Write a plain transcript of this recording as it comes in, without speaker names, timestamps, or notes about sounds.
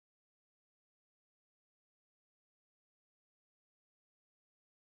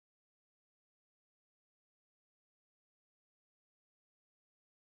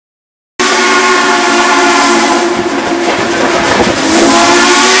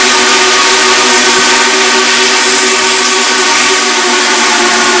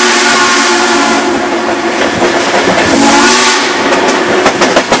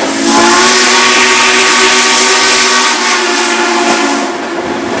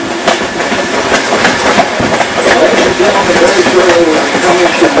and very shortly when we come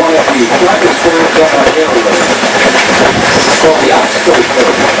into one of the darkest curves on our railroad. It's called the Oxford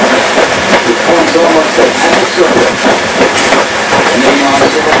curve. It forms almost a half a circle. And then on the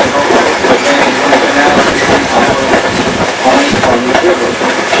circle goes over to the bank when the canal is being on the river.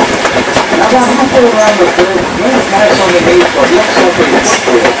 Now about halfway around the curve, we're going to pass on the gate what looks like a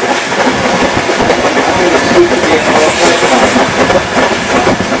footbridge. I'm going to speak to be in all pipeline.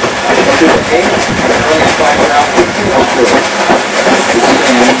 To the gate, we're going to find out the cable curve. It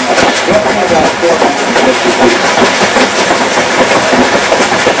spans roughly about 450 feet.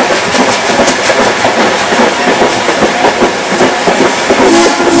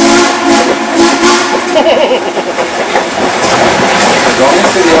 Going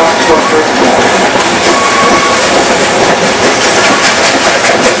into the Oxford first now.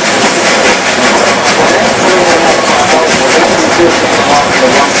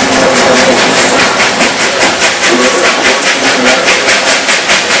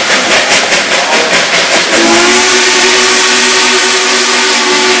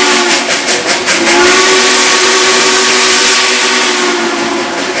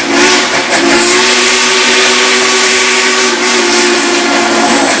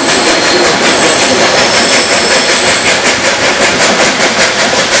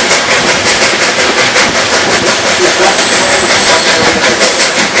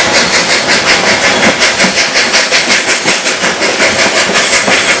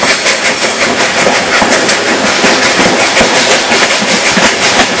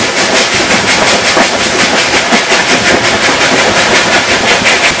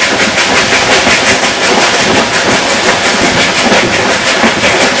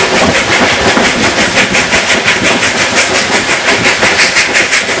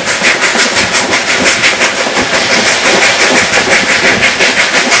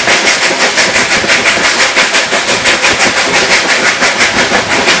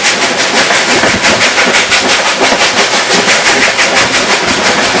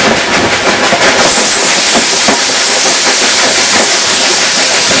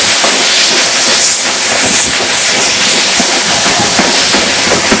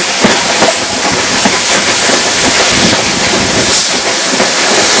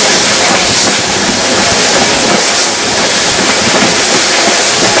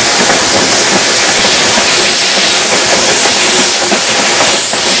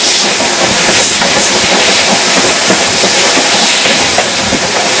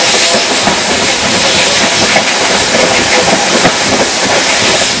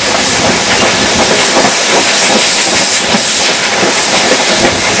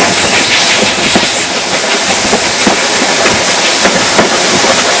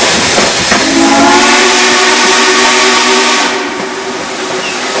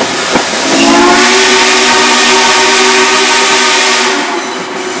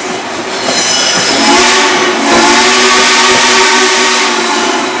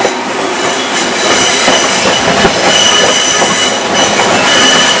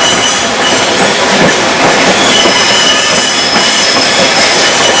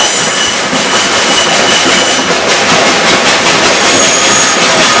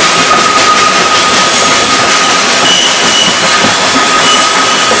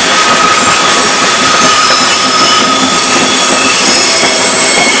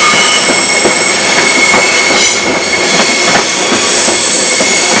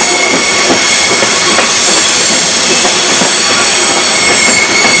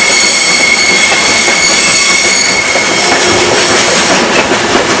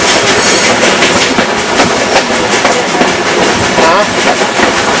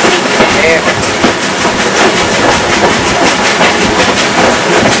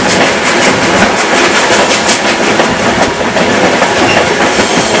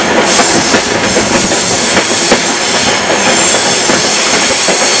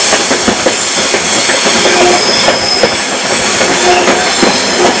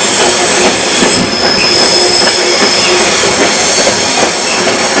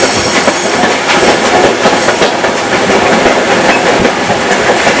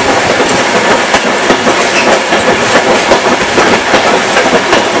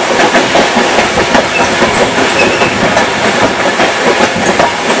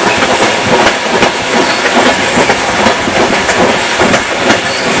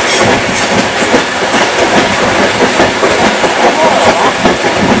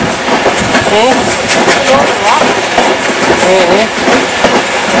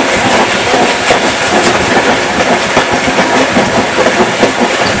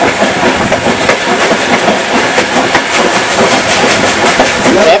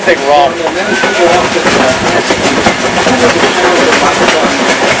 something wrong. And many people often ask me, what was the channel that my son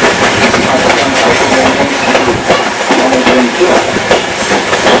only doing good?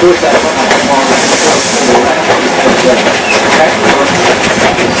 First, I went on the last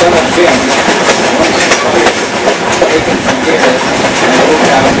the son of Jim, once taken from here and moved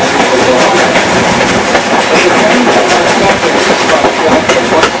out to Oklahoma. But the training for myself in this spot shop and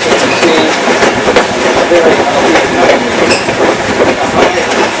once to the scene very unreigniting.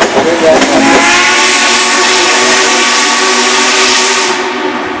 I bring that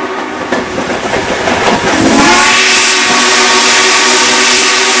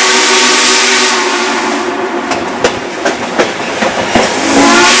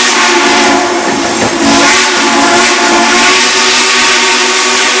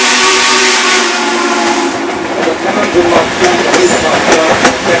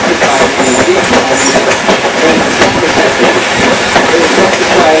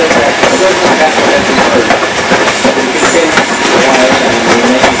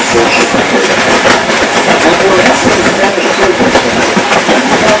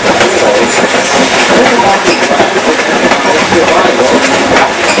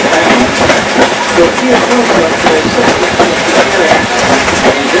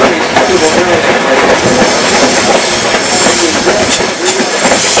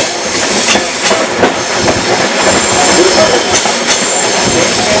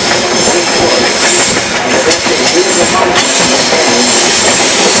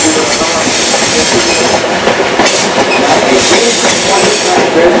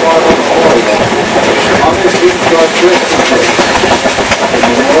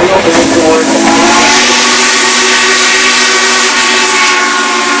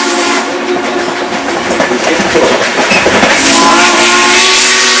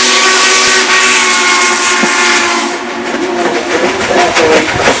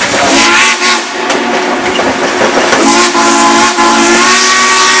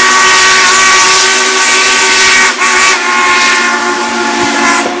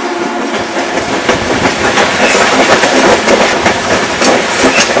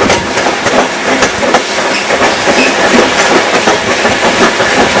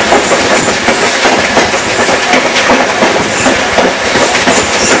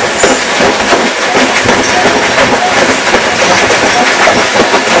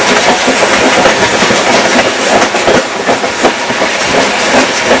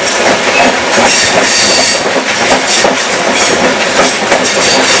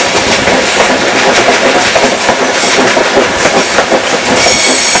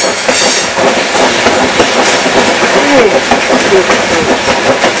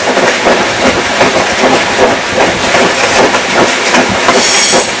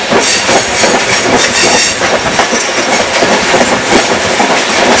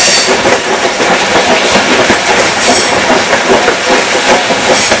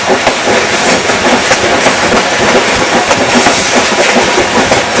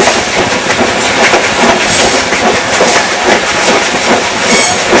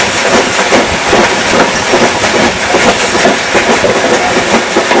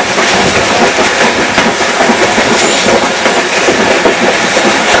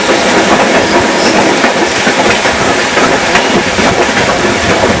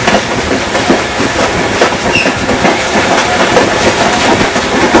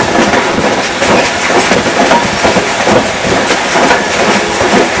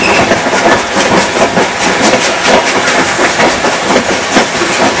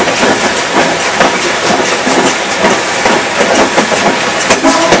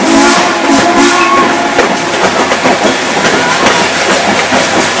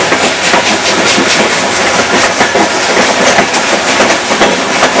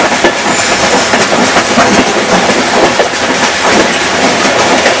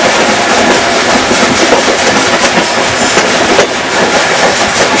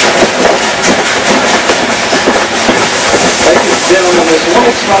Gentlemen, this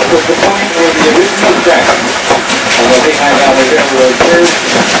one spot was the point where the original track on the Lehigh Valley Railroad curved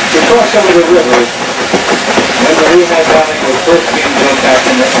to cross over the river when the Lehigh Valley was first being built back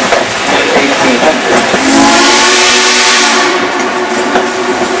in the mid-1800s.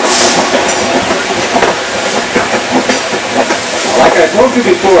 Like I told you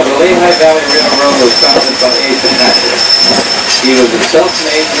before, the Lehigh Valley Railroad was founded by Asa Patrick. He was a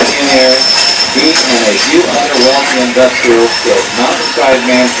self-made millionaire. He and a few other wealthy industrials built mountainside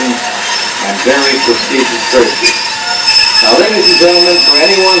mansions and very prestigious churches. Now, ladies and gentlemen, for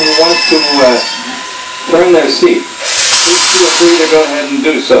anyone who wants to turn their seat, please feel free to go ahead and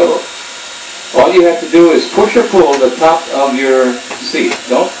do so. All you have to do is push or pull the top of your seat.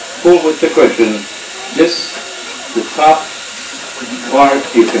 Don't full with the cushion. The top part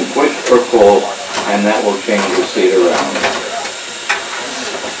you can push or pull, and that will change the seat around.